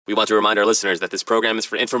We want to remind our listeners that this program is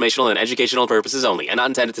for informational and educational purposes only and not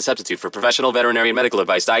intended to substitute for professional veterinary medical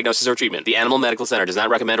advice, diagnosis, or treatment. The Animal Medical Center does not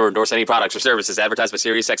recommend or endorse any products or services advertised by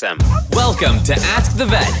SiriusXM. Welcome to Ask the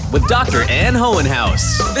Vet with Dr. Ann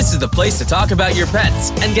Hohenhaus. This is the place to talk about your pets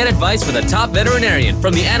and get advice from the top veterinarian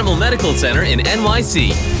from the Animal Medical Center in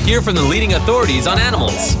NYC. Hear from the leading authorities on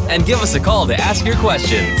animals and give us a call to ask your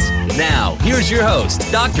questions. Now, here's your host,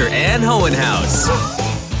 Dr. Ann Hohenhaus.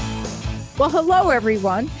 Well, hello,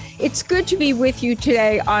 everyone. It's good to be with you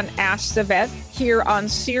today on Ask the Vet here on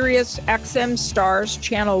SiriusXM Stars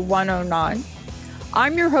Channel 109.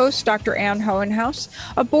 I'm your host, Dr. Ann Hohenhaus,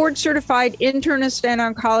 a board-certified internist and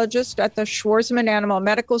oncologist at the Schwarzman Animal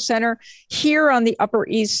Medical Center here on the Upper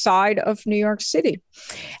East Side of New York City.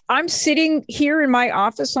 I'm sitting here in my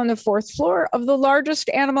office on the fourth floor of the largest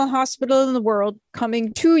animal hospital in the world,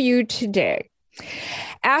 coming to you today.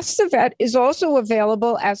 Ask the Vet is also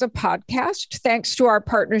available as a podcast thanks to our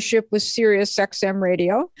partnership with SiriusXM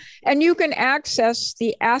Radio, and you can access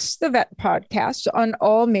the Ask the Vet podcast on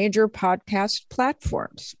all major podcast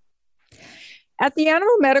platforms. At the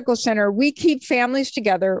Animal Medical Center, we keep families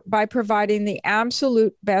together by providing the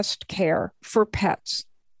absolute best care for pets.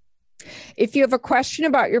 If you have a question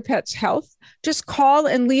about your pet's health, just call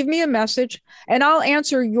and leave me a message, and I'll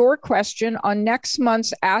answer your question on next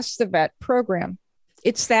month's Ask the Vet program.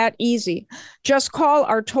 It's that easy. Just call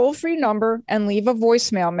our toll-free number and leave a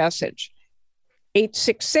voicemail message,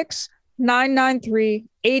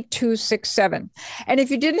 866-993-8267. And if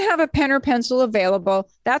you didn't have a pen or pencil available,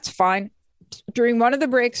 that's fine. During one of the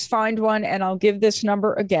breaks, find one, and I'll give this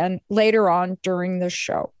number again later on during the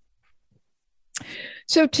show.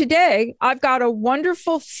 So today, I've got a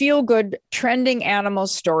wonderful feel-good trending animal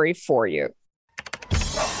story for you.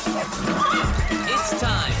 It's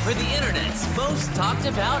time for the internet's most talked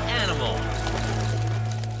about animal.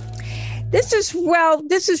 This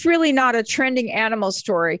is really not a trending animal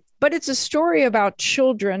story, but it's a story about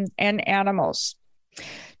children and animals.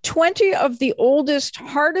 20 of the oldest,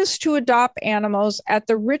 hardest to adopt animals at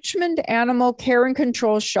the Richmond Animal Care and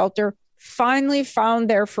Control Shelter finally found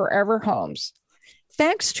their forever homes,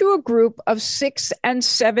 thanks to a group of 6 and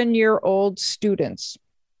 7-year-old students.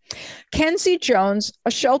 Kenzie Jones,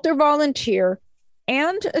 a shelter volunteer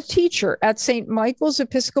and a teacher at St. Michael's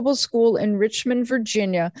Episcopal School in Richmond,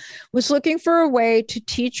 Virginia, was looking for a way to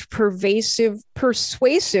teach persuasive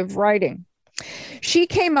writing. She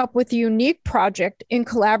came up with a unique project in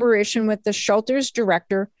collaboration with the shelter's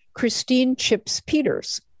director, Christine Chips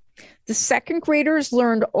Peters. The second graders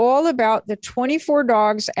learned all about the 24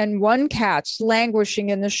 dogs and 1 cat languishing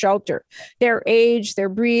in the shelter, their age, their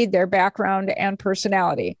breed, their background, and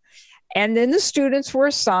personality. And then the students were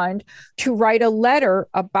assigned to write a letter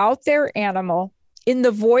about their animal in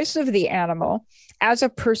the voice of the animal as a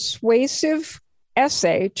persuasive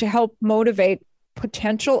essay to help motivate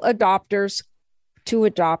potential adopters to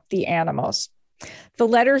adopt the animals. The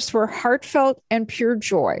letters were heartfelt and pure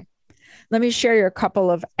joy. Let me share you a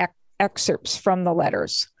couple of excerpts from the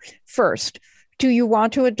letters. First, do you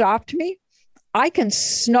want to adopt me? I can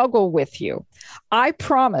snuggle with you. I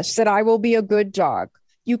promise that I will be a good dog.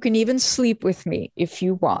 You can even sleep with me if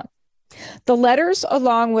you want. The letters,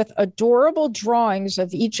 along with adorable drawings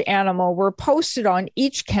of each animal, were posted on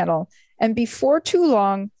each kennel, and before too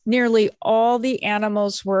long, nearly all the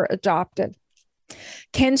animals were adopted.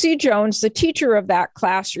 Kenzie Jones, the teacher of that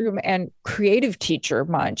classroom and creative teacher,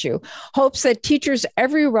 mind you, hopes that teachers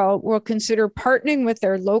everywhere will consider partnering with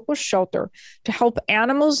their local shelter to help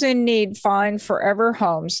animals in need find forever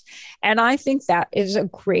homes. And I think that is a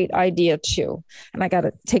great idea too. And I got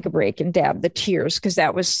to take a break and dab the tears because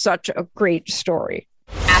that was such a great story.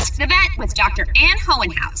 Ask the Vet with Dr. Ann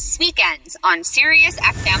Hohenhaus, weekends on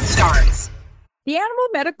SiriusXM Stars. The Animal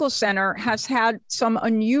Medical Center has had some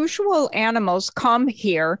unusual animals come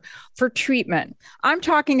here for treatment. I'm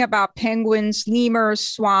talking about penguins, lemurs,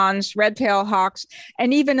 swans, red-tailed hawks,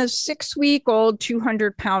 and even a 6-week-old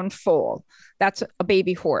 200-pound foal. That's a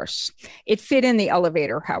baby horse. It fit in the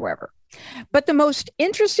elevator, however. But the most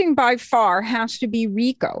interesting by far has to be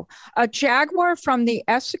Rico, a jaguar from the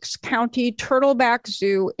Essex County Turtleback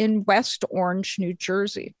Zoo in West Orange, New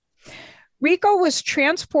Jersey. Rico was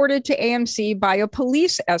transported to AMC by a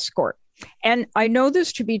police escort. And I know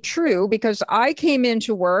this to be true because I came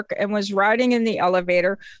into work and was riding in the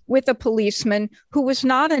elevator with a policeman who was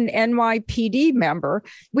not an NYPD member.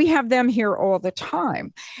 We have them here all the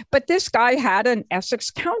time. But this guy had an Essex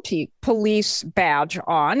County police badge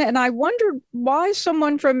on, and I wondered why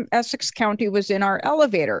someone from Essex County was in our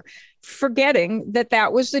elevator, forgetting that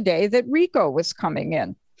that was the day that Rico was coming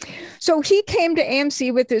in. So he came to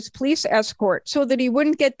AMC with his police escort so that he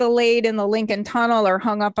wouldn't get delayed in the Lincoln Tunnel or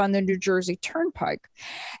hung up on the New Jersey Turnpike.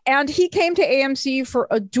 And he came to AMC for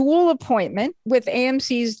a dual appointment with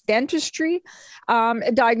AMC's dentistry,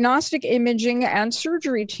 diagnostic imaging, and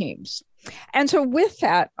surgery teams. And so with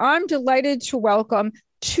that, I'm delighted to welcome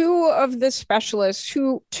two of the specialists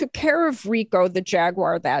who took care of Rico the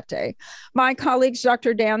Jaguar that day, my colleagues,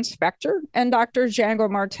 Dr. Dan Spector and Dr. Django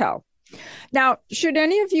Martel. Now, should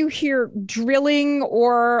any of you hear drilling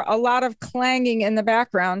or a lot of clanging in the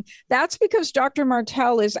background, that's because Dr.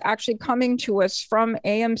 Martel is actually coming to us from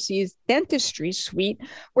AMC's dentistry suite,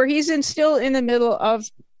 where he's still in the middle of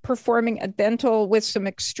performing a dental with some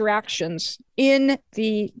extractions in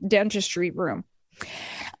the dentistry room.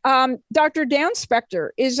 Dr. Dan Spector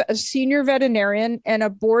is a senior veterinarian and a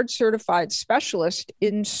board-certified specialist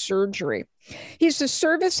in surgery. He's the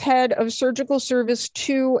service head of Surgical Service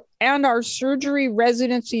 2 and our surgery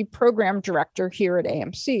residency program director here at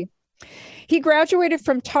AMC. He graduated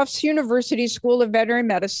from Tufts University School of Veterinary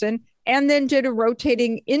Medicine and then did a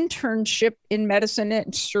rotating internship in medicine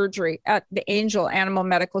and surgery at the Angel Animal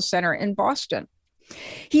Medical Center in Boston.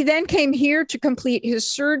 He then came here to complete his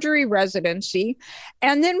surgery residency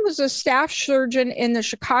and then was a staff surgeon in the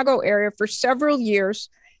Chicago area for several years,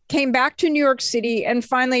 came back to New York City, and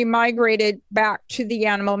finally migrated back to the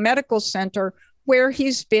Animal Medical Center, where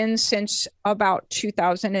he's been since about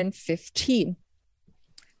 2015.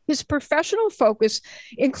 His professional focus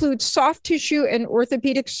includes soft tissue and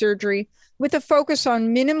orthopedic surgery with a focus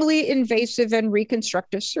on minimally invasive and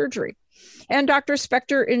reconstructive surgery. And Dr.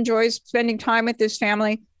 Spector enjoys spending time with his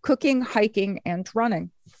family, cooking, hiking, and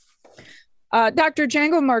running. Dr.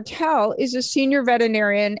 Django Martel is a senior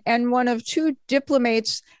veterinarian and one of two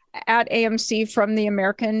diplomates at AMC from the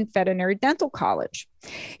American Veterinary Dental College.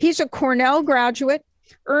 He's a Cornell graduate,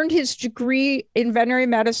 earned his degree in veterinary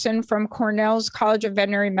medicine from Cornell's College of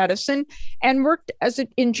Veterinary Medicine, and worked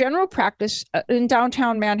in general practice in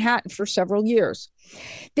downtown Manhattan for several years.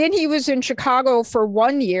 Then he was in Chicago for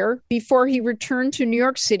 1 year before he returned to New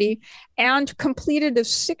York City and completed a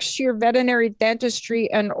 6-year veterinary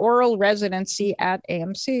dentistry and oral residency at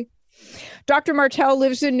AMC. Dr. Martel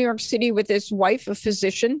lives in New York City with his wife, a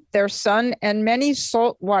physician, their son, and many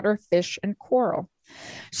saltwater fish and coral.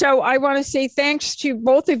 So I want to say thanks to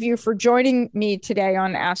both of you for joining me today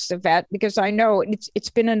on Ask the Vet, because I know it's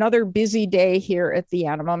been another busy day here at the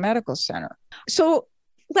Animal Medical Center. So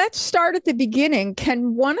let's start at the beginning.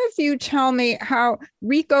 Can one of you tell me how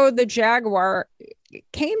Rico the Jaguar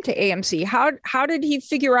came to AMC? How did he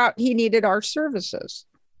figure out he needed our services?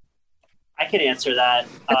 I can answer that.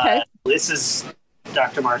 Okay. This is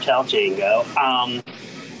Dr. Martel Django.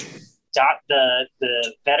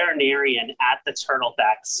 The veterinarian at the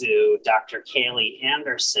Turtleback Zoo, Dr. Kaylee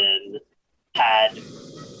Anderson, had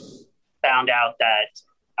found out that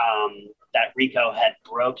that Rico had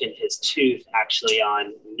broken his tooth actually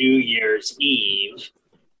on New Year's Eve,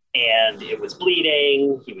 and it was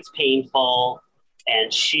bleeding, he was painful,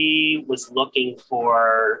 and she was looking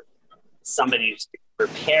for somebody to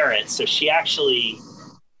repair it. So she actually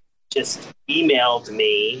just emailed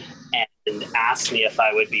me and asked me if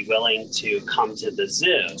I would be willing to come to the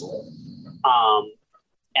zoo.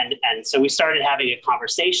 And so we started having a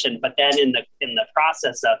conversation, but then in the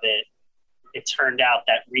process of it, it turned out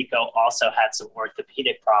that Rico also had some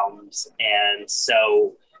orthopedic problems. And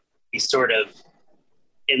so we sort of,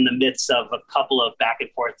 in the midst of a couple of back and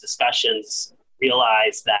forth discussions,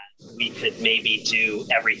 realized that we could maybe do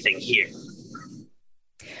everything here.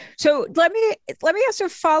 So let me ask a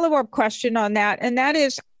follow-up question on that. And that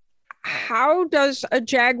is, how does a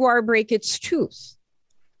jaguar break its tooth?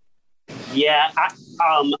 Yeah,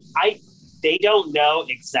 they don't know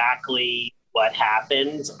exactly what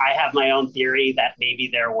happened. I have my own theory that maybe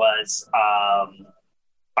there was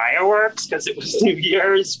fireworks because it was New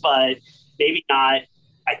Year's, but maybe not.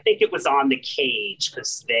 I think it was on the cage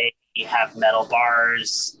because they have metal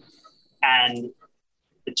bars, and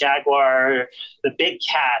the jaguar, the big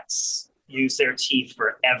cats, use their teeth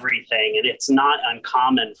for everything, and it's not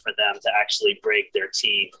uncommon for them to actually break their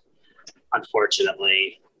teeth.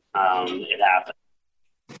 Unfortunately, it happened.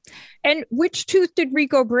 And which tooth did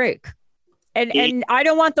Rico break? And I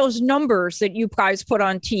don't want those numbers that you guys put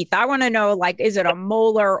on teeth. I want to know, like, is it a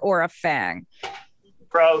molar or a fang?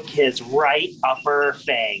 Broke his right upper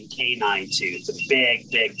fang, canine tooth, a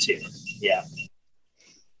big tooth. Yeah.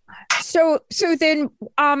 So then,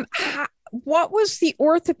 what was the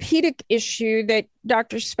orthopedic issue that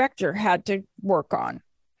Dr. Spector had to work on?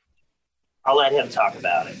 I'll let him talk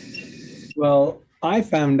about it. Well, I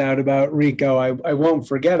found out about Rico, I won't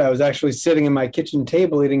forget. I was actually sitting at my kitchen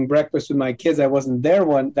table eating breakfast with my kids. I wasn't there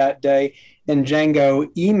that day, and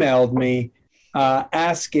Django emailed me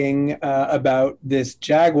asking about this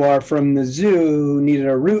jaguar from the zoo who needed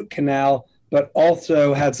a root canal, but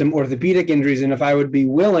also had some orthopedic injuries, and if I would be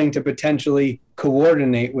willing to potentially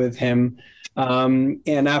coordinate with him.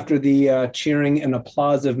 And after the cheering and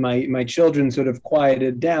applause of my children sort of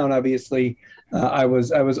quieted down, obviously I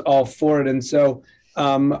was all for it. And so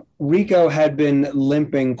Rico had been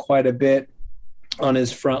limping quite a bit on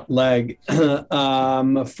his front leg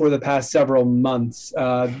for the past several months.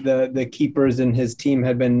 The keepers and his team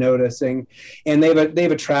had been noticing, and they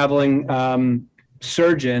have a traveling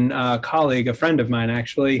surgeon colleague, a friend of mine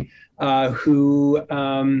actually, who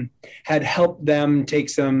had helped them take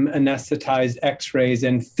some anesthetized x-rays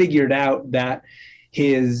and figured out that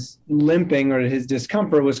his limping or his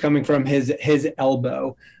discomfort was coming from his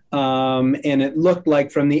elbow. And it looked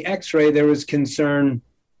like from the x-ray there was concern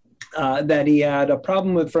that he had a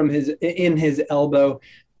problem in his elbow,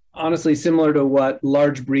 honestly similar to what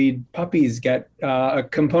large breed puppies get,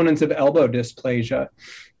 components of elbow dysplasia.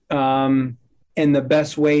 And the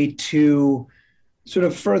best way to sort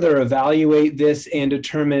of further evaluate this and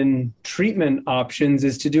determine treatment options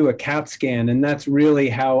is to do a CAT scan. And that's really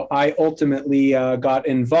how I ultimately got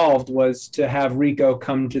involved, was to have Rico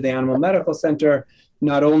come to the Animal Medical Center,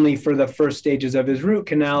 not only for the first stages of his root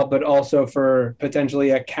canal, but also for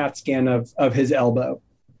potentially a CAT scan of his elbow.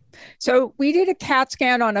 So we did a CAT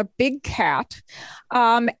scan on a big cat.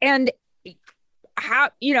 And how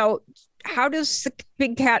does the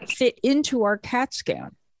big cat fit into our CAT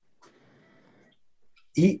scan?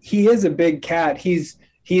 He is a big cat. He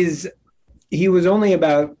was only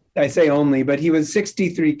about, I say only, but he was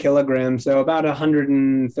 63 kilograms, so about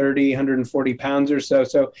 130, 140 pounds or so.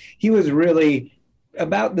 So he was really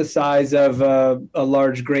about the size of a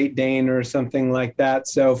large Great Dane or something like that.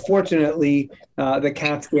 So fortunately, the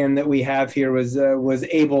CAT scan that we have here was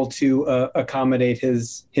able to accommodate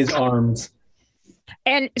his arms.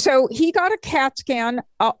 And so he got a CAT scan,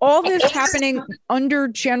 all this happening under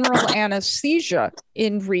general anesthesia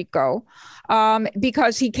in Rico,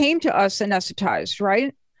 because he came to us anesthetized,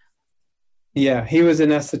 right? Yeah, he was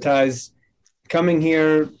anesthetized coming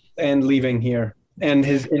here and leaving here, and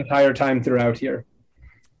his entire time throughout here.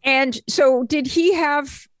 And so did he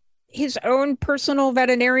have his own personal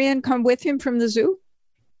veterinarian come with him from the zoo?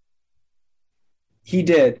 He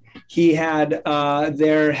did. He had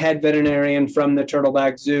their head veterinarian from the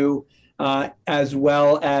Turtleback Zoo, as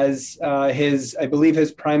well as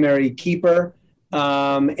his primary keeper,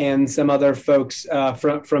 and some other folks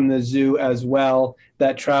from the zoo as well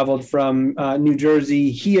that traveled from New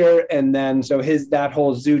Jersey here. And then so that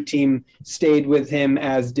whole zoo team stayed with him,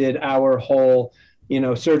 as did our whole,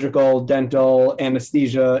 surgical, dental,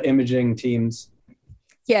 anesthesia, imaging teams.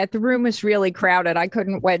 Yeah, the room was really crowded. I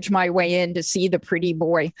couldn't wedge my way in to see the pretty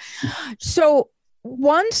boy. So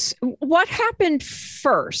what happened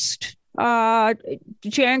first?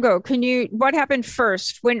 Django, what happened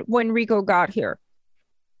first when Rico got here?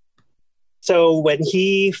 So when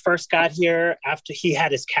he first got here, after he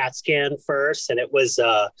had his CAT scan first, and it was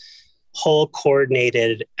a whole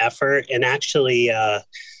coordinated effort. And actually, our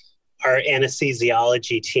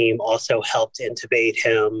anesthesiology team also helped intubate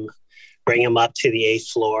him, bring him up to the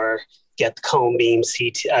 8th floor, get the cone beam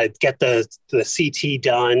CT, get the CT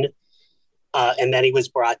done. And then he was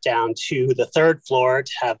brought down to the 3rd floor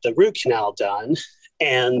to have the root canal done.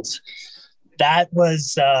 And that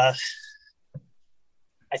was, I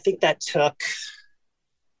think that took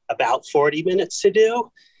about 40 minutes to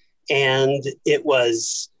do. And it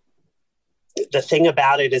was, the thing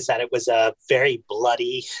about it is that it was a very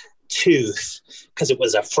bloody tooth because it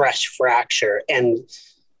was a fresh fracture. And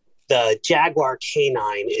the jaguar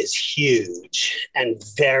canine is huge and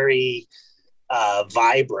very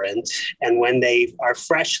vibrant. And when they are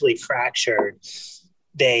freshly fractured,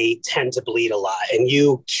 they tend to bleed a lot. And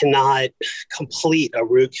you cannot complete a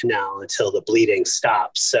root canal until the bleeding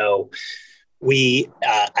stops. So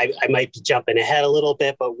I might be jumping ahead a little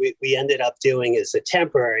bit, but we ended up doing is a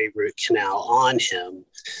temporary root canal on him,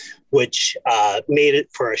 which made it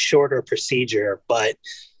for a shorter procedure, but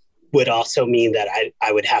would also mean that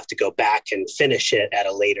I would have to go back and finish it at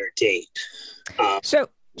a later date.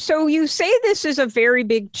 So you say this is a very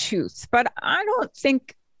big tooth, but I don't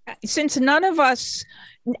think, since none of us,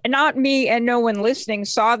 not me and no one listening,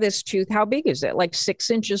 saw this tooth, how big is it? Like 6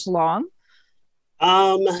 inches long?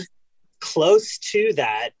 Close to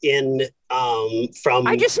that from...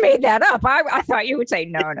 I just made that up. I thought you would say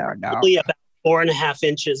no. Probably about 4.5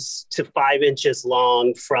 inches to 5 inches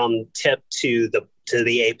long from tip to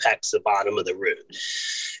the apex, the bottom of the root.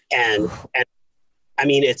 And I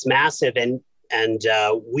mean, it's massive, and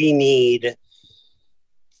we need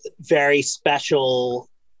very special,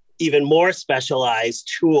 even more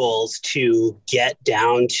specialized tools to get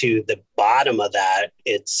down to the bottom of that.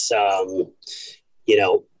 It's,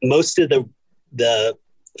 most of the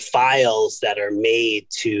files that are made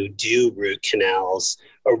to do root canals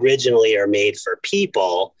originally are made for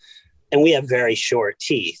people, and we have very short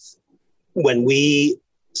teeth. When we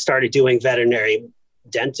started doing veterinary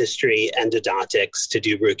dentistry endodontics to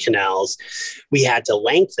do root canals, we had to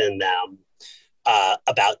lengthen them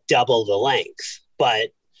about double the length.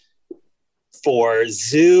 But for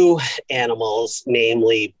zoo animals,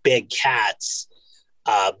 namely big cats,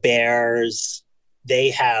 bears,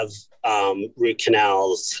 they have root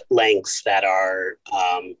canals lengths that are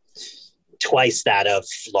twice that of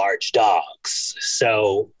large dogs.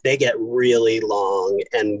 So they get really long,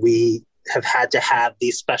 and we have had to have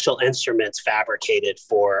these special instruments fabricated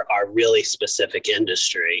for our really specific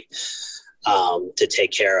industry to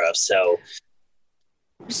take care of. So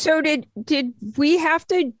did we have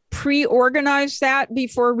to pre-organize that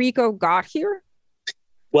before Rico got here?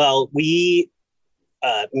 Well, we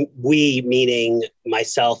meaning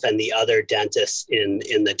myself and the other dentists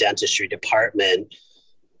in the dentistry department,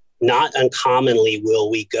 not uncommonly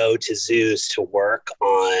will we go to zoos to work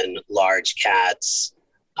on large cats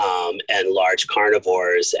and large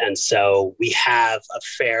carnivores. And so we have a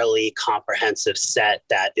fairly comprehensive set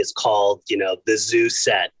that is called, the zoo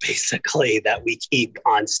set, basically, that we keep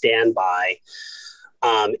on standby.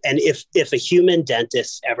 And if a human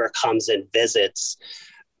dentist ever comes and visits,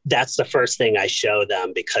 that's the first thing I show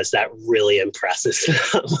them, because that really impresses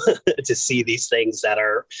them to see these things that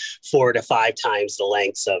are 4 to 5 times the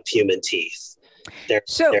lengths of human teeth.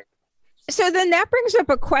 So then that brings up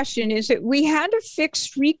a question, is that we had to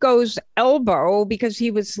fix Rico's elbow because he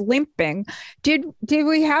was limping. Did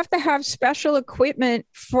we have to have special equipment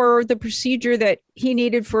for the procedure that he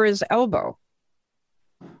needed for his elbow?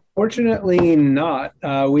 Fortunately not.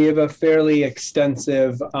 We have a fairly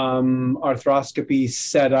extensive arthroscopy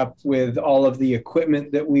set up with all of the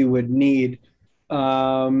equipment that we would need.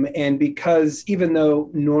 And because even though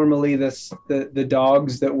normally the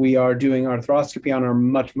dogs that we are doing arthroscopy on are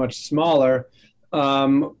much, much smaller,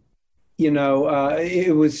 it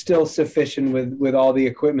was still sufficient with all the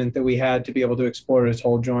equipment that we had to be able to explore his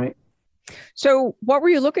whole joint. So what were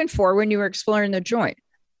you looking for when you were exploring the joint?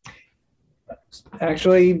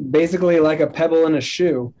 Actually, basically like a pebble in a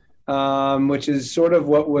shoe, which is sort of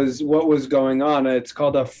what was going on. It's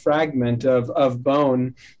called a fragment of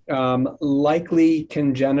bone, likely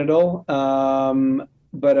congenital,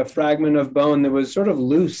 but a fragment of bone that was sort of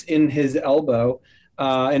loose in his elbow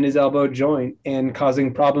joint, and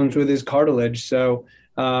causing problems with his cartilage. So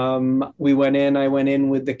I went in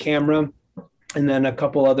with the camera and then a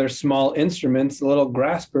couple other small instruments, little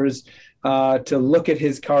graspers, to look at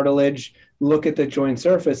his cartilage, look at the joint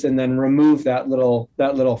surface, and then remove that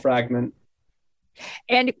little fragment.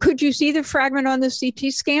 And could you see the fragment on the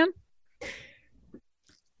CT scan?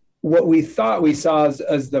 What we thought we saw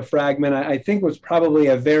as the fragment, I think, was probably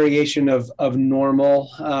a variation of normal,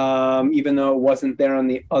 even though it wasn't there on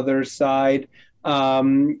the other side.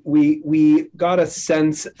 We got a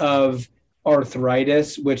sense of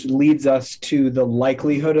arthritis, which leads us to the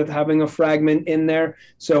likelihood of having a fragment in there.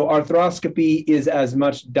 So arthroscopy is as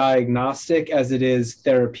much diagnostic as it is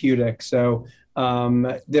therapeutic. So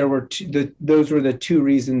those were the two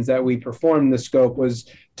reasons that we performed the scope, was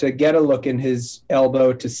to get a look in his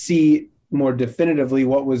elbow to see more definitively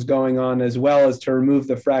what was going on, as well as to remove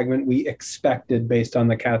the fragment we expected based on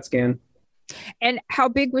the CAT scan. And how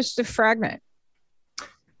big was the fragment?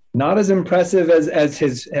 Not as impressive as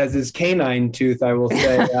his canine tooth, I will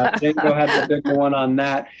say. Django had the bigger one on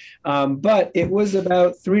that. But it was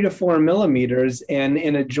about 3 to 4 millimeters, and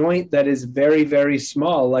in a joint that is very, very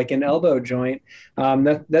small, like an elbow joint,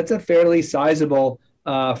 that's a fairly sizable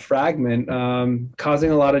fragment,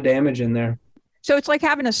 causing a lot of damage in there. So it's like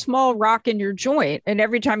having a small rock in your joint, and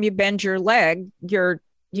every time you bend your leg,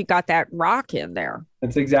 you got that rock in there.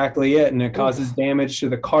 That's exactly it. And it causes damage to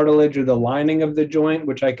the cartilage or the lining of the joint,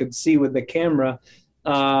 which I could see with the camera.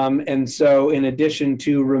 And so in addition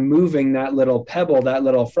to removing that little pebble, that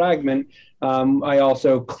little fragment, I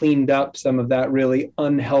also cleaned up some of that really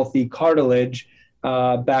unhealthy cartilage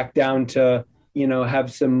back down to,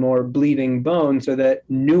 have some more bleeding bone, so that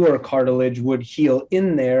newer cartilage would heal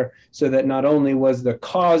in there, so that not only was the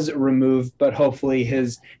cause removed, but hopefully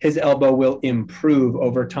his elbow will improve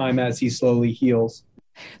over time as he slowly heals.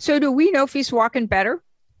 So do we know if he's walking better?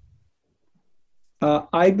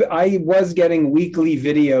 I was getting weekly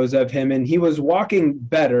videos of him, and he was walking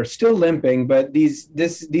better, still limping, but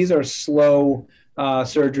these are slow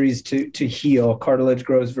surgeries to heal. Cartilage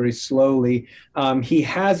grows very slowly. He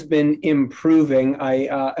has been improving.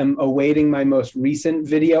 I am awaiting my most recent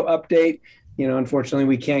video update. Unfortunately,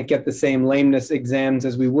 we can't get the same lameness exams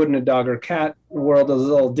as we would in a dog or cat. The world is a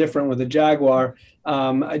little different with a Jaguar.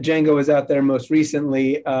 Django was out there most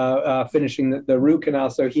recently finishing the root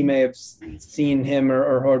canal, so he may have seen him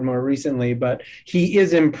or heard more recently, but he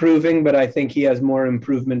is improving, but I think he has more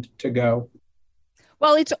improvement to go.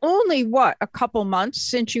 Well, it's only, a couple months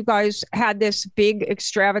since you guys had this big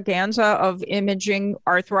extravaganza of imaging,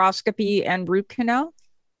 arthroscopy, and root canal?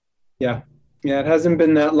 Yeah, it hasn't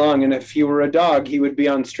been that long. And if he were a dog, he would be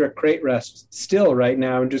on strict crate rest still right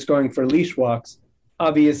now and just going for leash walks.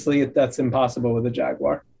 Obviously, that's impossible with a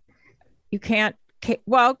Jaguar. You can't.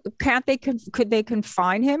 Can't they? Could they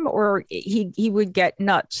confine him, or he would get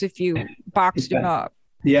nuts if you boxed him up?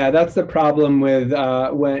 Yeah, that's the problem with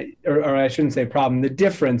or I shouldn't say problem. The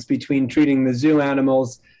difference between treating the zoo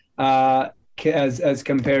animals as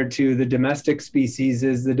compared to the domestic species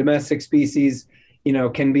is the domestic species,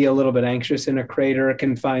 can be a little bit anxious in a crate or a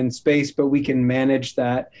confined space, but we can manage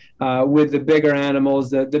that. With the bigger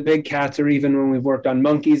animals, the big cats, or even when we've worked on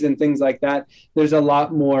monkeys and things like that, there's a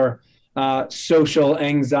lot more social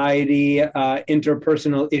anxiety,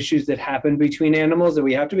 interpersonal issues that happen between animals that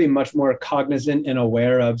we have to be much more cognizant and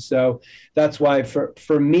aware of. So that's why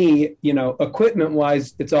for me, equipment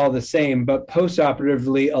wise, it's all the same, but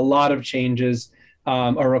post-operatively, a lot of changes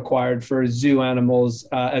are required for zoo animals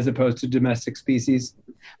as opposed to domestic species.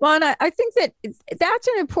 Well, and I think that's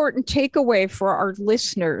an important takeaway for our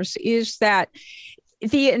listeners, is that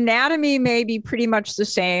the anatomy may be pretty much the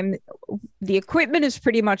same. The equipment is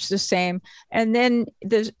pretty much the same. And then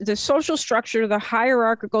the social structure, the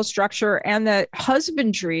hierarchical structure, and the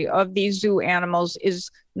husbandry of these zoo animals is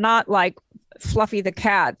not like Fluffy the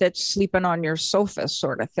cat that's sleeping on your sofa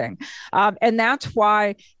sort of thing. And that's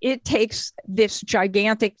why it takes this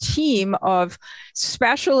gigantic team of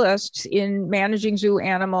specialists in managing zoo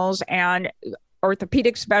animals and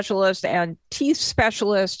orthopedic specialists and teeth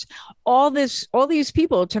specialists, all these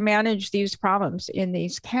people to manage these problems in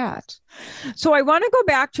these cats. So I want to go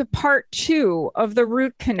back to part 2 of the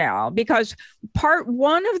root canal, because part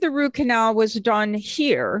 1 of the root canal was done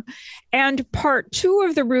here, and part 2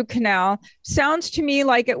 of the root canal sounds to me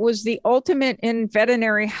like it was the ultimate in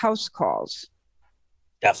veterinary house calls.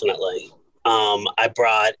 Definitely. I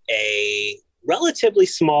brought a relatively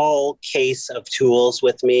small case of tools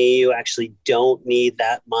with me. You actually don't need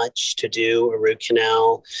that much to do a root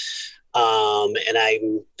canal. And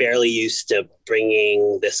I'm fairly used to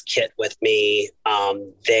bringing this kit with me.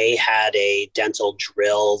 They had a dental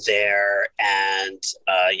drill there and,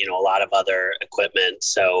 a lot of other equipment.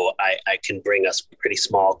 So I can bring a pretty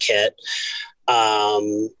small kit.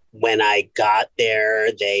 When I got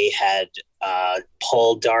there, they had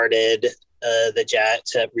pole darted the jet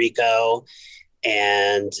to Rico,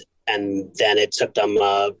 and then it took them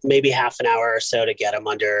maybe half an hour or so to get him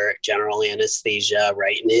under general anesthesia,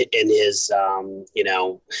 right in his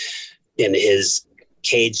in his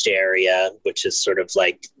caged area, which is sort of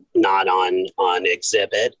like not on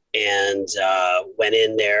exhibit, and went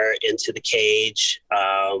in there into the cage.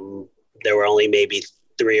 There were only maybe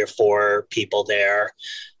 3 or 4 people there.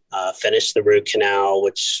 Finished the root canal,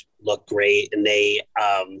 which looked great, and they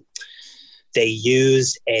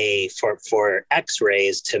use for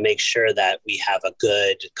x-rays to make sure that we have a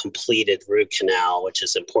good completed root canal, which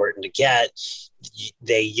is important to get.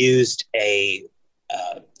 They used a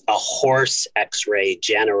horse x-ray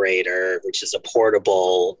generator, which is a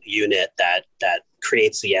portable unit that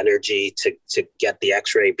creates the energy to get the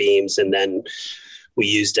x-ray beams. And then we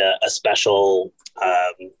used a special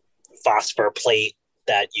phosphor plate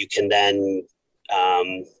that you can then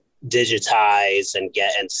digitize and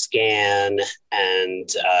get and scan,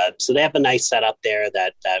 and so they have a nice setup there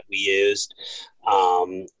that we used,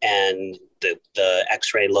 and the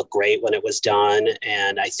x-ray looked great when it was done,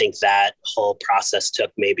 and I think that whole process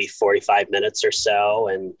took maybe 45 minutes or so,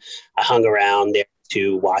 and I hung around there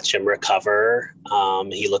to watch him recover.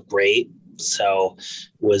 He looked great, so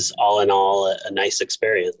it was all in all a nice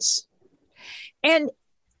experience. And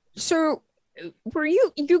so were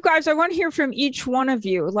you guys, I want to hear from each one of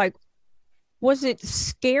you, like, was it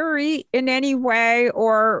scary in any way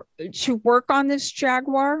or to work on this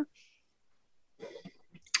Jaguar?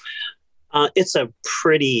 It's a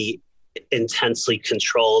pretty intensely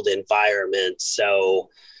controlled environment. So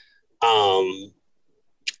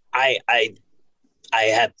I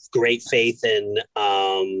have great faith in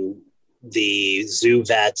the zoo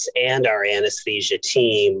vets and our anesthesia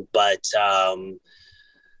team, but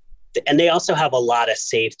and they also have a lot of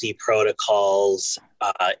safety protocols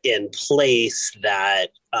in place that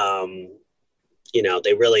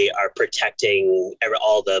they really are protecting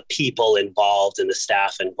all the people involved and the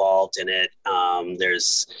staff involved in it.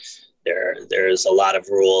 There's a lot of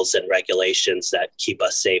rules and regulations that keep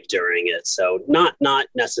us safe during it. So not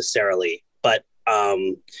necessarily, but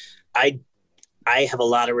I have a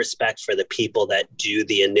lot of respect for the people that do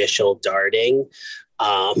the initial darting,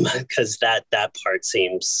 because that part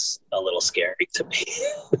seems a little scary to me.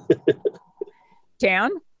 Dan?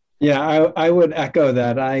 Yeah, I would echo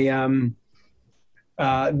that.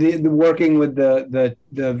 The working with the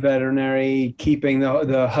veterinary, keeping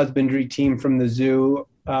the husbandry team from the zoo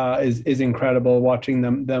is incredible. Watching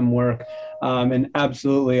them work, and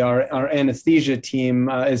absolutely our anesthesia team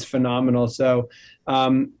is phenomenal. So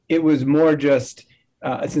it was more just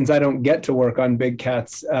since I don't get to work on big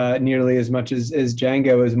cats nearly as much as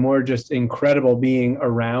Django, is more just incredible being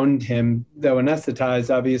around him, though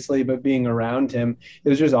anesthetized obviously, but being around him. It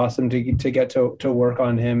was just awesome to get to work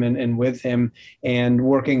on him and with him and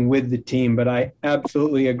working with the team. But I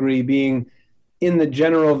absolutely agree, being in the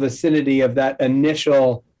general vicinity of that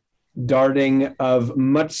initial darting of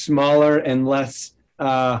much smaller and less,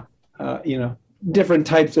 different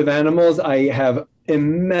types of animals, I have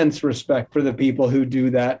immense respect for the people who do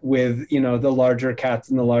that with, the larger cats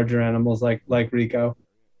and the larger animals like Rico.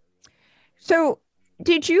 So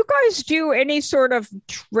did you guys do any sort of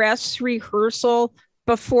dress rehearsal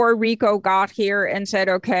before Rico got here and said,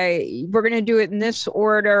 okay, we're going to do it in this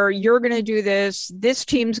order, you're going to do this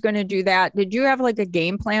team's going to do that? Did you have like a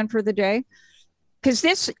game plan for the day? Because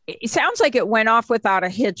it sounds like it went off without a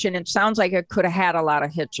hitch, and it sounds like it could have had a lot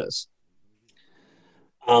of hitches.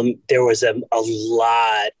 There was a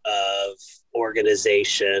lot of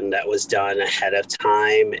organization that was done ahead of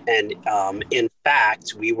time. And in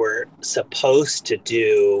fact, we were supposed to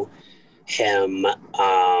do him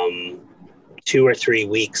 2 or 3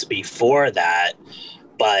 weeks before that.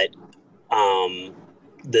 But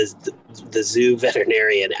the zoo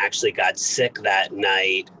veterinarian actually got sick that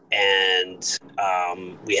night, and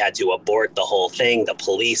we had to abort the whole thing. The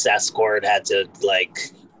police escort had to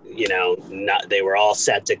they were all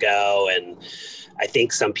set to go, and I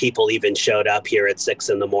think some people even showed up here at 6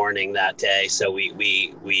 a.m. that day. So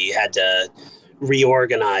we had to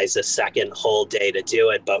reorganize a second whole day to do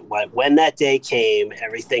it. But when that day came,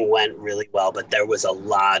 everything went really well. But there was a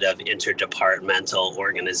lot of interdepartmental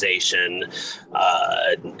organization,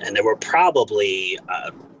 and there were probably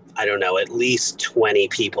at least 20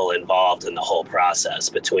 people involved in the whole process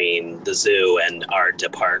between the zoo and our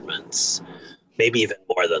departments. Maybe even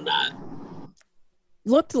more than that.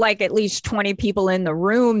 Looked like at least 20 people in the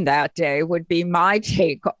room that day would be my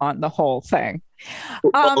take on the whole thing.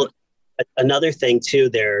 Well, another thing too,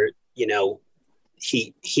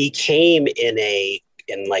 he came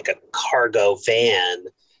in like a cargo van,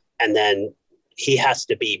 and then he has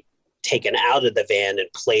to be taken out of the van and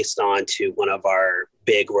placed onto one of our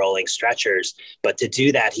big rolling stretchers. But to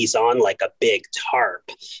do that, he's on like a big tarp,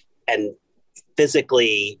 and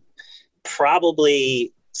physically,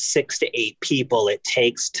 probably 6 to 8 people it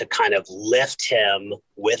takes to kind of lift him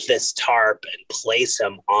with this tarp and place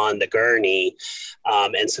him on the gurney.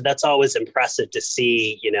 And so that's always impressive to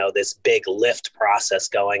see, this big lift process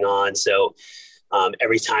going on. So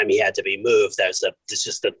every time he had to be moved, there's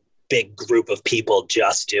just a big group of people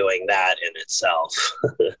just doing that in itself.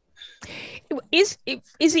 Is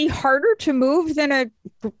he harder to move than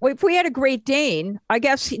if we had a Great Dane? I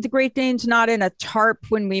guess the Great Dane's not in a tarp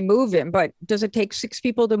when we move him, but does it take 6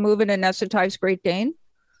 people to move an anesthetized Great Dane?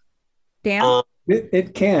 Dan?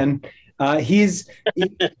 It can.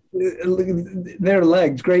 Their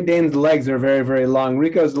legs, Great Dane's legs are very, very long.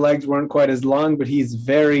 Rico's legs weren't quite as long, but he's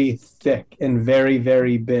very thick and very,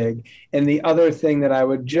 very big. And the other thing that I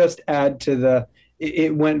would just add to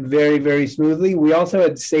it went very, very smoothly. We also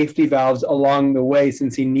had safety valves along the way,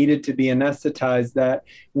 since he needed to be anesthetized, that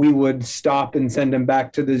we would stop and send him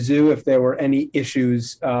back to the zoo if there were any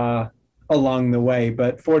issues along the way.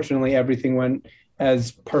 But fortunately, everything went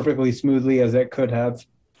as perfectly smoothly as it could have.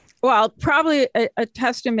 Well, probably a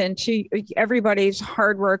testament to everybody's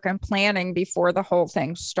hard work and planning before the whole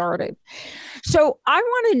thing started. So I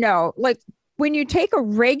want to know, when you take a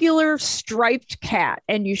regular striped cat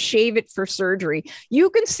and you shave it for surgery,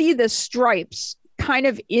 you can see the stripes kind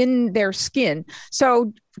of in their skin.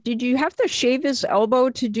 So did you have to shave his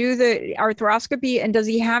elbow to do the arthroscopy? And does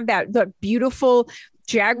he have the beautiful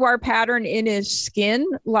jaguar pattern in his skin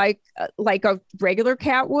like a regular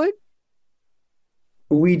cat would?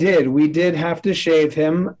 We did have to shave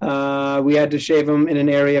him. We had to shave him in an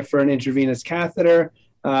area for an intravenous catheter,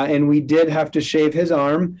 and we did have to shave his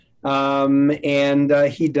arm. And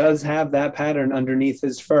he does have that pattern underneath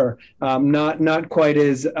his fur. Not quite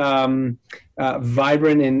as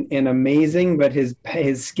vibrant and amazing, but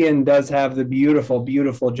his skin does have the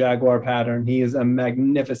beautiful jaguar pattern. He is a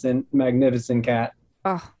magnificent cat.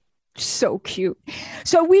 Oh, so cute.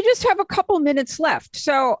 So we just have a couple minutes left.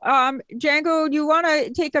 So Django, you want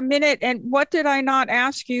to take a minute, and what did I not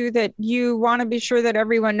ask you that you want to be sure that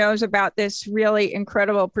everyone knows about this really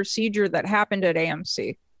incredible procedure that happened at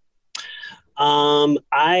AMC?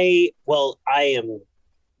 I am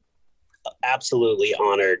absolutely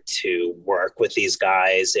honored to work with these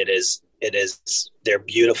guys. They're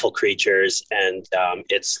beautiful creatures, and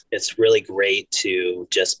it's really great to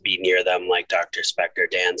just be near them, like Dr. Spector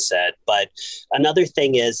Dan said. But another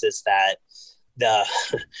thing is that the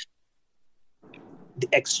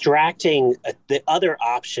extracting, the other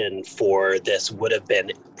option for this would have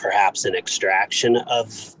been perhaps an extraction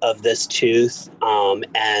of this tooth,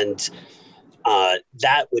 and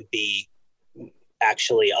that would be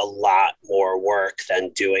actually a lot more work than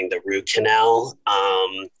doing the root canal.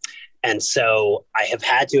 And so I have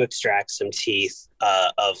had to extract some teeth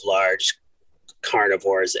of large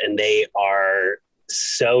carnivores, and they are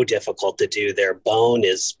so difficult to do. Their bone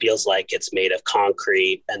feels like it's made of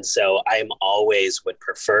concrete. And so I'm always would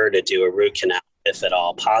prefer to do a root canal if at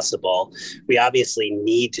all possible. We obviously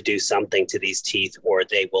need to do something to these teeth, or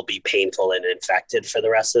they will be painful and infected for the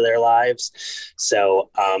rest of their lives. So,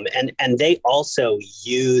 and they also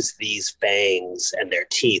use these fangs and their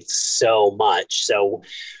teeth so much. So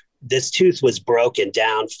this tooth was broken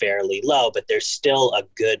down fairly low, but there's still a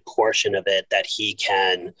good portion of it that he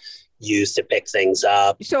can use to pick things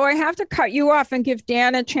up. So I have to cut you off and give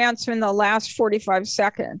Dan a chance in the last 45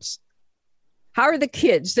 seconds. How are the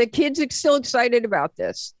kids? The kids are still excited about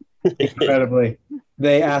this. Incredibly.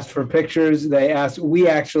 They asked for pictures. We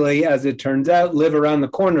actually, as it turns out, live around the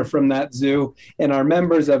corner from that zoo and are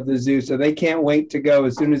members of the zoo. So they can't wait to go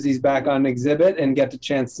as soon as he's back on exhibit and get the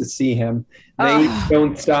chance to see him. They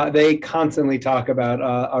don't stop. They constantly talk about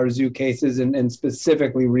our zoo cases and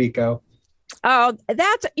specifically Rico. Oh,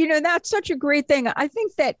 that's such a great thing. I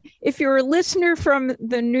think that if you're a listener from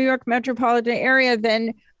the New York metropolitan area,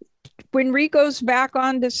 then when Rico's back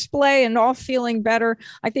on display and all feeling better,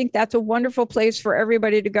 I think that's a wonderful place for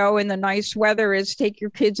everybody to go in the nice weather, is take your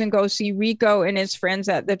kids and go see Rico and his friends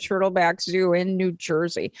at the Turtleback Zoo in New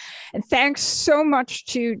Jersey. And thanks so much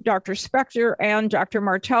to Dr. Spector and Dr.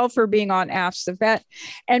 Martell for being on Ask the Vet.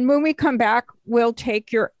 And when we come back, we'll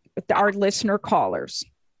take our listener callers.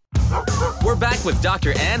 We're back with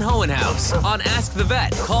Dr. Ann Hohenhaus on Ask the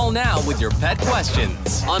Vet. Call now with your pet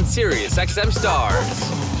questions on Sirius XM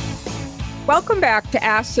Stars. Welcome back to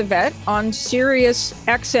Ask the Vet on Sirius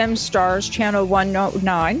XM Stars Channel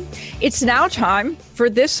 109. It's now time for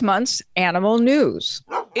this month's animal news.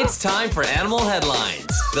 It's time for Animal Headlines,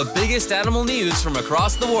 the biggest animal news from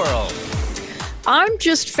across the world. I'm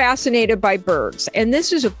just fascinated by birds, and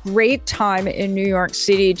this is a great time in New York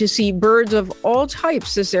City to see birds of all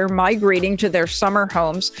types as they're migrating to their summer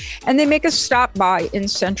homes, and they make a stop by in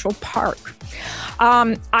Central Park.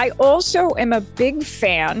 I also am a big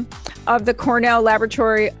fan of the Cornell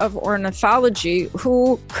Laboratory of Ornithology,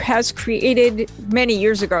 who has created many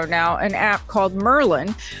years ago now an app called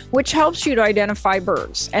Merlin, which helps you to identify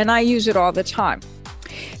birds, and I use it all the time.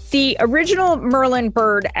 The original Merlin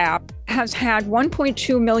bird app has had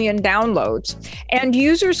 1.2 million downloads, and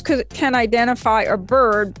users can identify a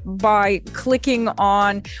bird by clicking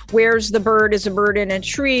on where's the bird, is a bird in a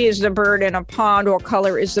tree, is the bird in a pond, what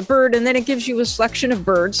color is the bird, and then it gives you a selection of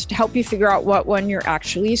birds to help you figure out what one you're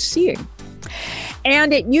actually seeing.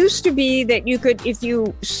 And it used to be that you could, if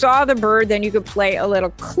you saw the bird, then you could play a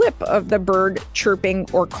little clip of the bird chirping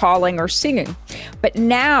or calling or singing. But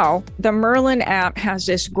now the Merlin app has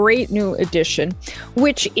this great new addition,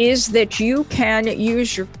 which is that you can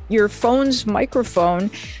use your phone's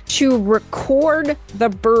microphone to record the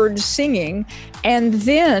bird singing, and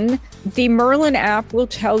then the Merlin app will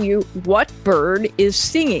tell you what bird is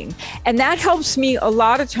singing. And that helps me a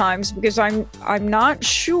lot of times because I'm not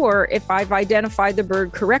sure if I've identified the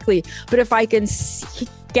bird correctly, but if I can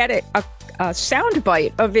get a sound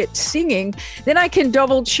bite of it singing, then I can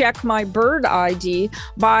double check my bird ID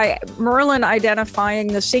by Merlin identifying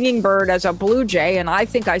the singing bird as a blue jay, and I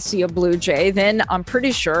think I see a blue jay. Then I'm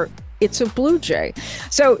pretty sure it's a blue jay.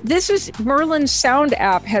 So Merlin Sound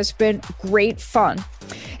app has been great fun.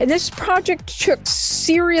 And this project took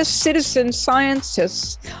serious citizen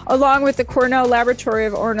scientists, along with the Cornell Laboratory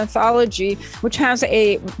of Ornithology, which has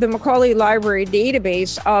the Macaulay Library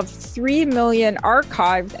database of 3 million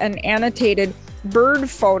archived and annotated bird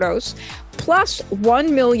photos, plus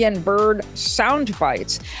 1 million bird sound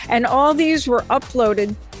bites. And all these were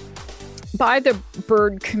uploaded by the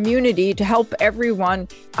bird community to help everyone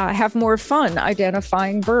have more fun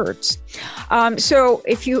identifying birds. So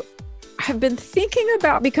if you have been thinking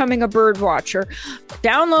about becoming a bird watcher,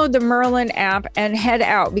 download the Merlin app and head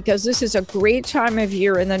out, because this is a great time of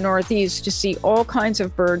year in the Northeast to see all kinds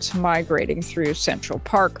of birds migrating through Central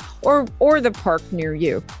Park or the park near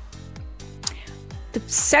you. The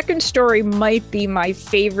second story might be my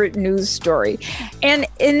favorite news story. And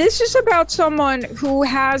this is about someone who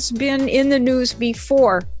has been in the news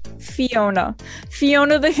before. Fiona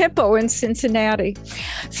the hippo in Cincinnati.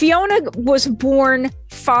 Fiona was born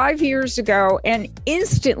 5 years ago and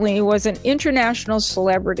instantly was an international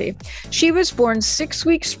celebrity. She was born 6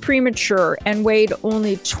 weeks premature and weighed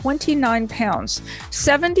only 29 pounds,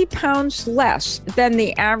 70 pounds less than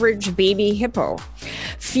the average baby hippo.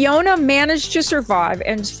 Fiona managed to survive,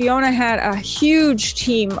 and Fiona had a huge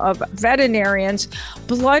team of veterinarians,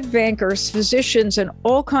 blood bankers, physicians, and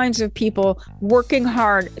all kinds of people working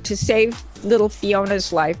hard to save little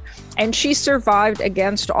Fiona's life. And she survived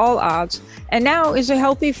against all odds, and now is a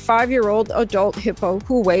healthy 5-year-old adult hippo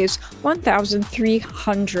who weighs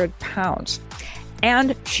 1,300 pounds.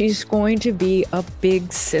 And she's going to be a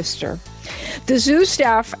big sister. The zoo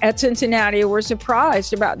staff at Cincinnati were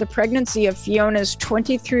surprised about the pregnancy of Fiona's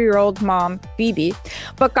 23-year-old mom, Bibi,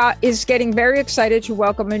 but is getting very excited to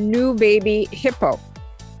welcome a new baby hippo.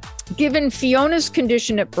 Given Fiona's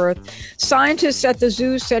condition at birth, scientists at the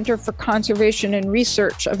Zoo Center for Conservation and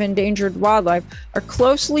Research of Endangered Wildlife are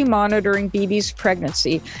closely monitoring Bibi's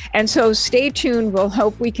pregnancy. And so stay tuned. We'll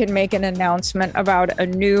hope we can make an announcement about a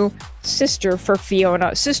new sister for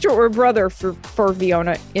Fiona, sister or brother for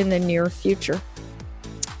Fiona in the near future.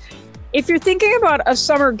 If you're thinking about a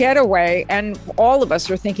summer getaway, and all of us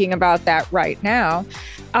are thinking about that right now,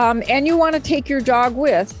 and you want to take your dog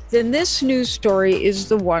with, then this news story is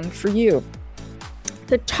the one for you.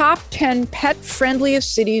 The top 10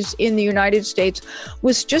 pet-friendliest cities in the United States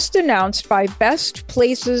was just announced by Best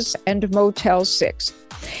Places and Motel 6.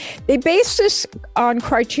 They based this on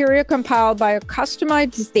criteria compiled by a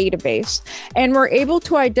customized database and were able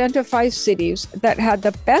to identify cities that had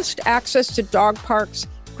the best access to dog parks,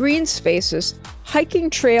 green spaces, hiking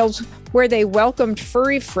trails where they welcomed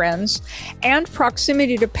furry friends, and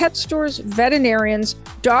proximity to pet stores, veterinarians,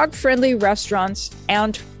 dog-friendly restaurants,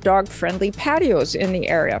 and dog-friendly patios in the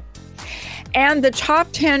area. And the top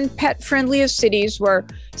 10 pet-friendliest cities were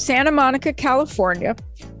Santa Monica, California,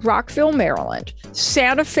 Rockville, Maryland,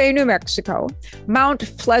 Santa Fe, New Mexico,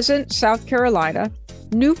 Mount Pleasant, South Carolina,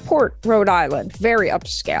 Newport, Rhode Island, very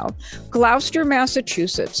upscale, Gloucester,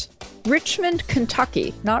 Massachusetts, Richmond,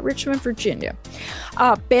 Kentucky, not Richmond, Virginia,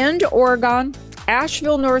 Bend, Oregon,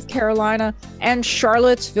 Asheville, North Carolina, and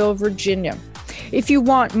Charlottesville, Virginia. If you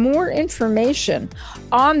want more information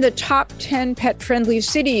on the top 10 pet-friendly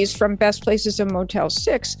cities from Best Places and Motel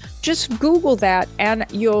 6, just Google that and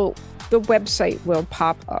the website will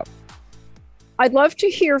pop up. I'd love to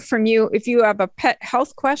hear from you. If you have a pet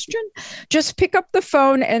health question, just pick up the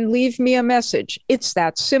phone and leave me a message. It's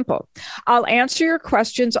that simple. I'll answer your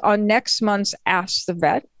questions on next month's Ask the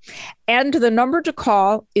Vet. And the number to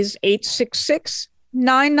call is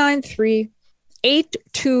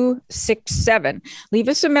 866-993-8267. Leave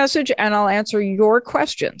us a message and I'll answer your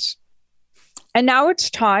questions. And now it's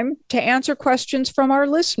time to answer questions from our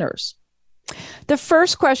listeners. The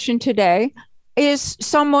first question today is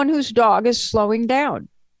someone whose dog is slowing down.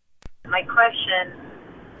 My question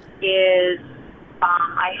is,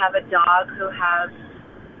 I have a dog who has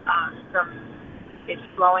is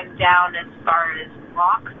slowing down as far as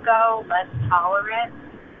walks go, less tolerant,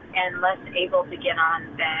 and less able to get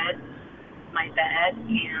on my bed,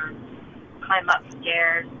 and climb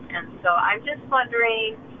upstairs. And so I'm just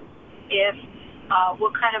wondering if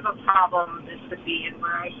what kind of a problem this would be and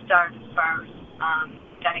where I start as far as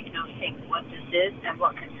diagnosing what this is and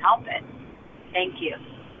what can help it. Thank you.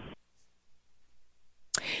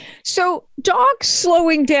 So dogs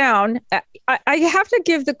slowing down, I have to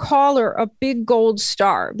give the caller a big gold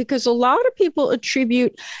star, because a lot of people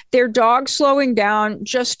attribute their dog slowing down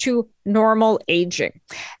just to normal aging.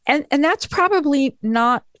 And that's probably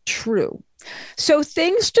not true. So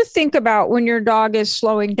things to think about when your dog is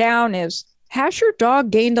slowing down is, has your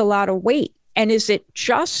dog gained a lot of weight? And is it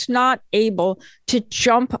just not able to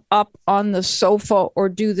jump up on the sofa or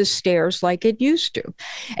do the stairs like it used to?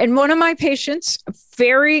 And one of my patients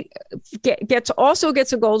gets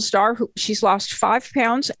a gold star. She's lost 5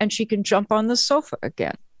 pounds and she can jump on the sofa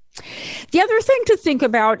again. The other thing to think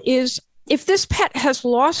about is, if this pet has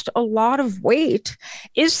lost a lot of weight,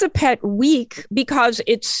 is the pet weak because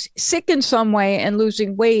it's sick in some way and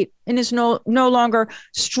losing weight and is no longer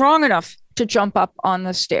strong enough to jump up on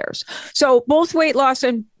the stairs? So both weight loss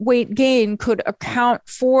and weight gain could account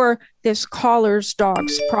for this caller's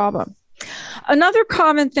dog's problem. Another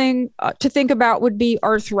common thing to think about would be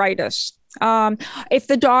arthritis. If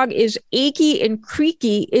the dog is achy and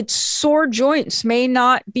creaky, its sore joints may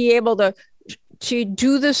not be able to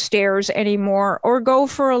do the stairs anymore or go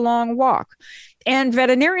for a long walk. And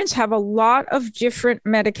veterinarians have a lot of different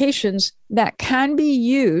medications that can be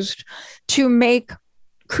used to make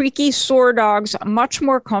creaky, sore dogs much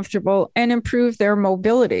more comfortable and improve their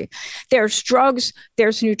mobility. There's drugs,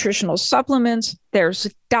 there's nutritional supplements,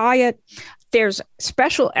 there's diet, there's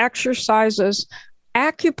special exercises,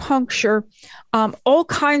 acupuncture, all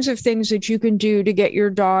kinds of things that you can do to get your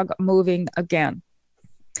dog moving again.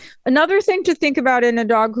 Another thing to think about in a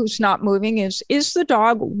dog who's not moving is the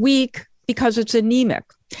dog weak because it's anemic?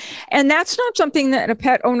 And that's not something that a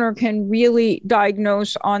pet owner can really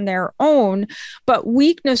diagnose on their own, but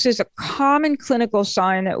weakness is a common clinical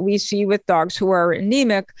sign that we see with dogs who are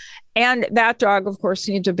anemic, and that dog, of course,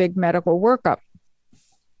 needs a big medical workup.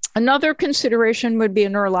 Another consideration would be a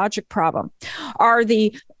neurologic problem. Are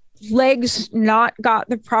the legs not got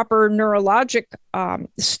the proper neurologic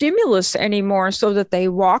stimulus anymore so that they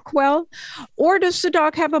walk well? Or does the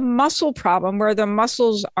dog have a muscle problem where the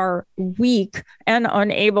muscles are weak and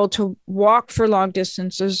unable to walk for long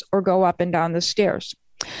distances or go up and down the stairs?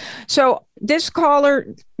 So this caller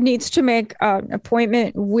needs to make an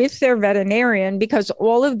appointment with their veterinarian, because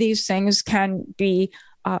all of these things can be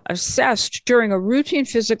assessed during a routine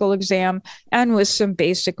physical exam and with some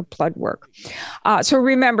basic blood work. So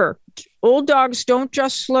remember, old dogs don't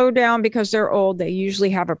just slow down because they're old. They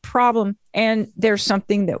usually have a problem, and there's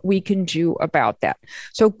something that we can do about that.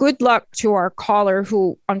 So good luck to our caller,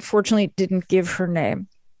 who unfortunately didn't give her name.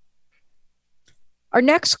 Our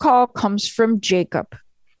next call comes from Jacob.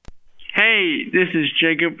 Hey, this is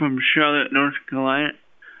Jacob from Charlotte, North Carolina.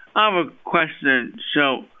 I have a question.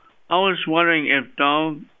 So I was wondering if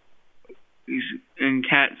dogs and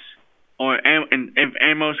cats if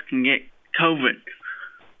animals can get COVID.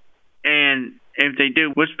 And if they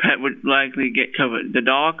do, which pet would likely get COVID, the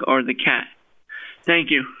dog or the cat?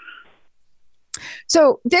 Thank you.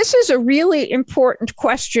 So this is a really important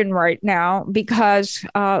question right now, because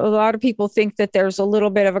a lot of people think that there's a little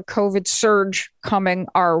bit of a COVID surge coming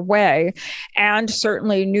our way. And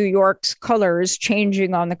certainly New York's color is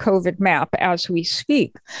changing on the COVID map as we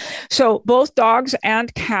speak. So both dogs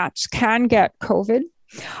and cats can get COVID.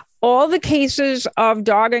 All the cases of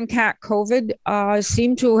dog and cat COVID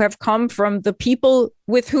seem to have come from the people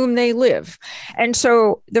with whom they live. And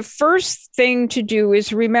so the first thing to do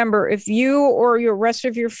is remember, if you or your rest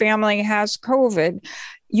of your family has COVID,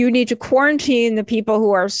 you need to quarantine the people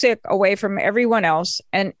who are sick away from everyone else.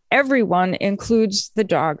 And everyone includes the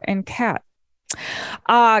dog and cat.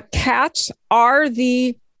 Cats are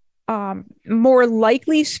the more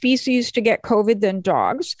likely species to get COVID than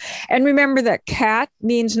dogs. And remember that cat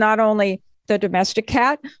means not only the domestic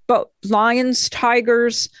cat, but lions,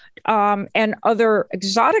 tigers, and other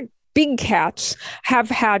exotic big cats have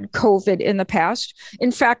had COVID in the past. In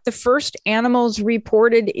fact, the first animals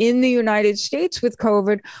reported in the United States with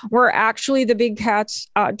COVID were actually the big cats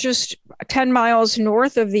just 10 miles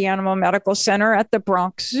north of the Animal Medical Center at the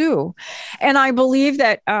Bronx Zoo. And I believe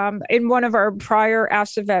that in one of our prior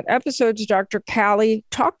Ask the Vet episodes, Dr. Callie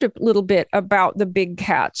talked a little bit about the big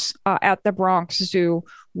cats at the Bronx Zoo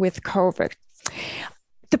with COVID.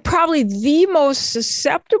 Probably the most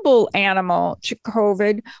susceptible animal to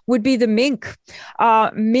COVID would be the mink.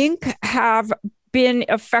 Mink have been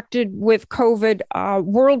affected with COVID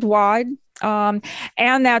worldwide.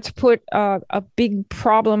 And that's put a big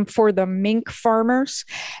problem for the mink farmers.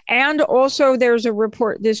 And also there's a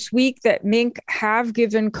report this week that mink have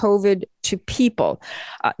given COVID to people.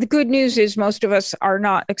 The good news is most of us are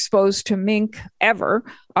not exposed to mink ever.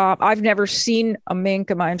 I've never seen a mink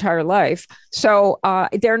in my entire life. So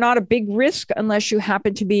they're not a big risk unless you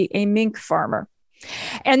happen to be a mink farmer.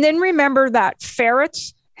 And then remember that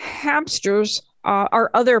ferrets, hamsters, are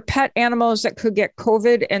other pet animals that could get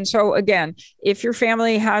COVID. And so again, if your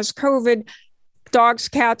family has COVID, dogs,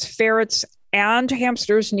 cats, ferrets, and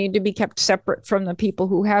hamsters need to be kept separate from the people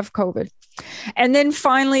who have COVID. And then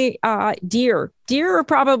finally, deer. deer are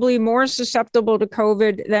probably more susceptible to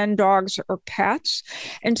COVID than dogs or cats.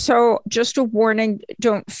 And so just a warning,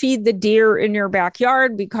 don't feed the deer in your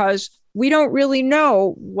backyard because we don't really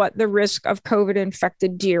know what the risk of COVID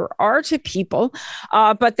infected deer are to people.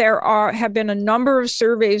 But there have been a number of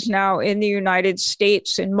surveys now in the United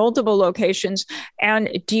States in multiple locations, and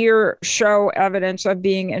deer show evidence of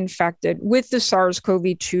being infected with the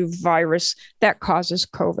SARS-CoV-2 virus that causes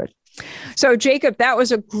COVID. So, Jacob, that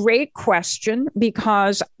was a great question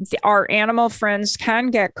because our animal friends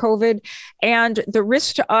can get COVID and the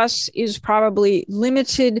risk to us is probably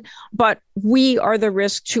limited, but we are the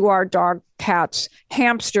risk to our dog, cats,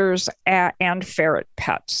 hamsters, and ferret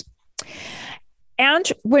pets. And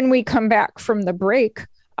when we come back from the break,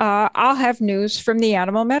 I'll have news from the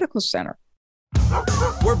Animal Medical Center.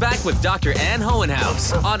 We're back with Dr. Ann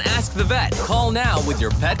Hohenhaus on Ask the Vet. Call now with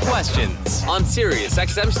your pet questions on Sirius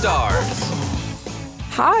XM Stars.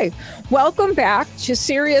 Hi, welcome back to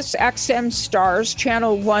Sirius XM Stars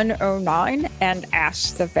Channel 109 and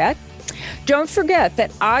Ask the Vet. Don't forget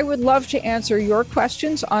that I would love to answer your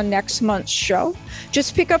questions on next month's show.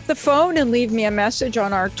 Just pick up the phone and leave me a message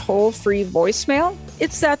on our toll-free voicemail.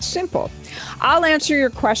 It's that simple. I'll answer your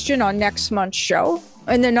question on next month's show.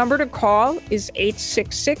 And the number to call is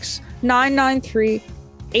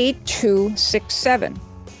 866-993-8267.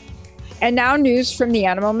 And now news from the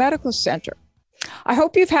Animal Medical Center. I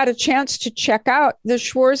hope you've had a chance to check out the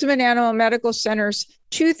Schwarzman Animal Medical Center's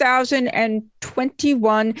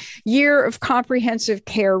 2021 Year of Comprehensive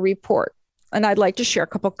Care report. And I'd like to share a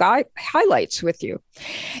couple highlights with you.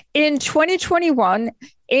 In 2021,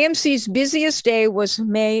 AMC's busiest day was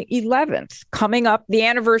May 11th, coming up, the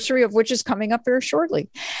anniversary of which is coming up very shortly.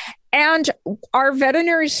 And our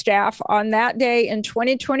veterinary staff on that day in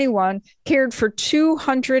 2021 cared for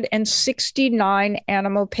 269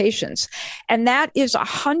 animal patients. And that is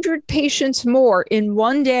 100 patients more in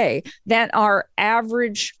one day than our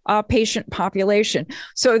average patient population.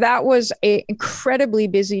 So that was an incredibly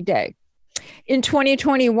busy day. In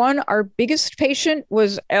 2021, our biggest patient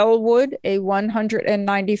was Elwood, a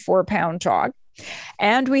 194-pound dog,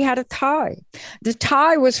 and we had a tie. The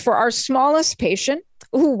tie was for our smallest patient,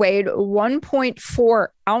 who weighed 1.4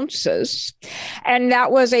 ounces, and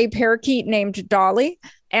that was a parakeet named Dolly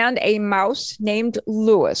and a mouse named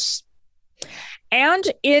Lewis. And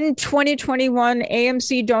in 2021,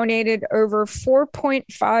 AMC donated over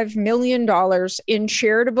 $4.5 million in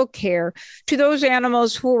charitable care to those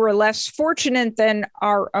animals who were less fortunate than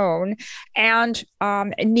our own and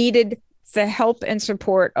needed the help and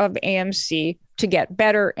support of AMC to get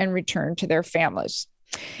better and return to their families.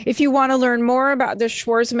 If you want to learn more about the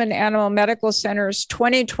Schwarzman Animal Medical Center's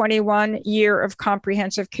 2021 Year of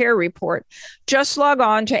Comprehensive Care report, just log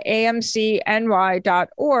on to amcny.org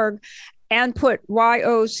and put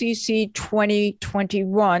YOCC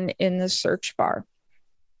 2021 in the search bar.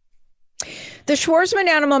 The Schwarzman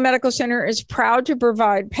Animal Medical Center is proud to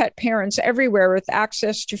provide pet parents everywhere with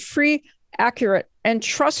access to free, accurate, and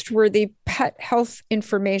trustworthy pet health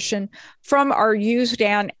information from our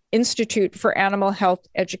USDAN Institute for Animal Health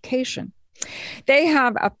Education. They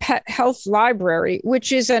have a pet health library,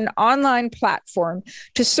 which is an online platform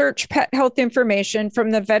to search pet health information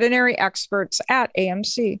from the veterinary experts at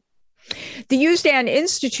AMC. The USDAN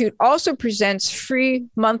Institute also presents free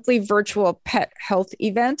monthly virtual pet health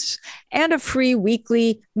events and a free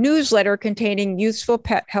weekly newsletter containing useful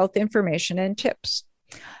pet health information and tips.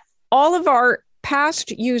 All of our past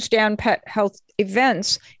USDAN pet health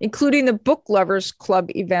events, including the Book Lovers Club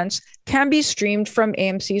events, can be streamed from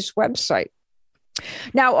AMC's website.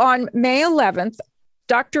 Now, on May 11th,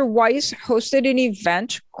 Dr. Weiss hosted an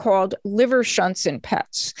event called Liver Shunts in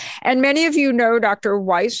Pets. And many of you know Dr.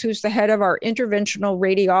 Weiss, who's the head of our interventional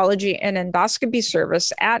radiology and endoscopy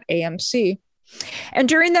service at AMC. And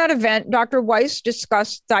during that event, Dr. Weiss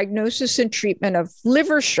discussed diagnosis and treatment of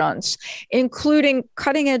liver shunts, including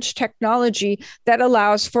cutting-edge technology that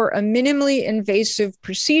allows for a minimally invasive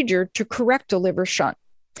procedure to correct a liver shunt.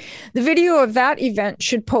 The video of that event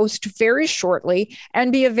should post very shortly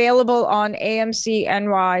and be available on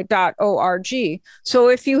amcny.org. So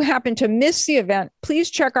if you happen to miss the event, please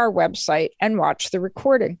check our website and watch the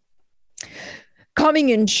recording. Coming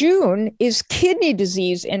in June is kidney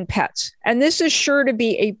disease in pets. And this is sure to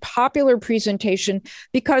be a popular presentation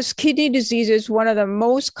because kidney disease is one of the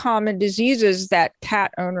most common diseases that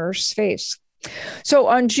cat owners face. So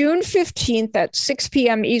on June 15th at 6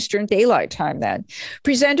 p.m. Eastern Daylight Time then,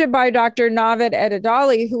 presented by Dr. Naved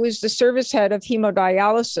Edidali, who is the service head of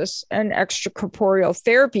hemodialysis and extracorporeal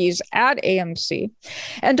therapies at AMC.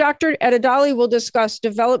 And Dr. Edidali will discuss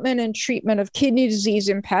development and treatment of kidney disease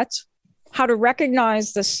in pets, how to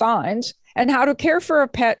recognize the signs, and how to care for a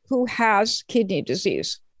pet who has kidney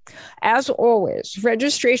disease. As always,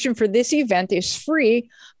 registration for this event is free,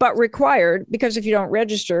 but required because if you don't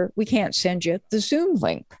register, we can't send you the Zoom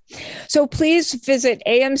link. So please visit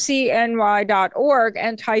amcny.org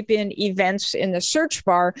and type in events in the search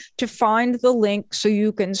bar to find the link so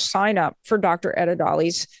you can sign up for Dr.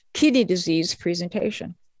 Edidali's kidney disease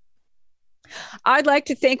presentation. I'd like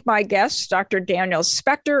to thank my guests, Dr. Daniel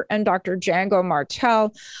Spector and Dr. Django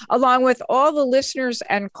Martel, along with all the listeners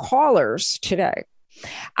and callers today.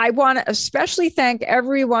 I want to especially thank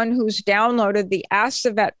everyone who's downloaded the Ask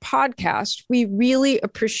the Vet podcast. We really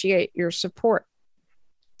appreciate your support.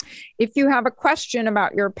 If you have a question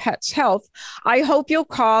about your pet's health, I hope you'll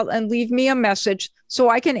call and leave me a message so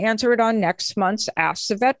I can answer it on next month's Ask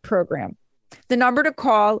the Vet program. The number to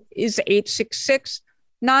call is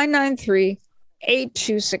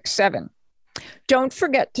 866-993-8267. Don't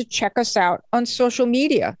forget to check us out on social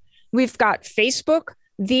media. We've got Facebook,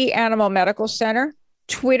 The Animal Medical Center,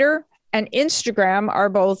 Twitter, and Instagram are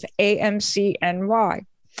both AMCNY.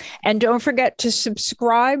 And don't forget to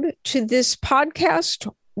subscribe to this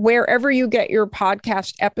podcast wherever you get your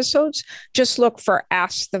podcast episodes. Just look for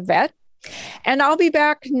Ask the Vet. And I'll be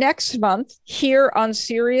back next month here on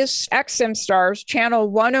Sirius XM Stars, channel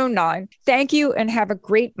 109. Thank you and have a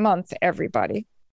great month, everybody.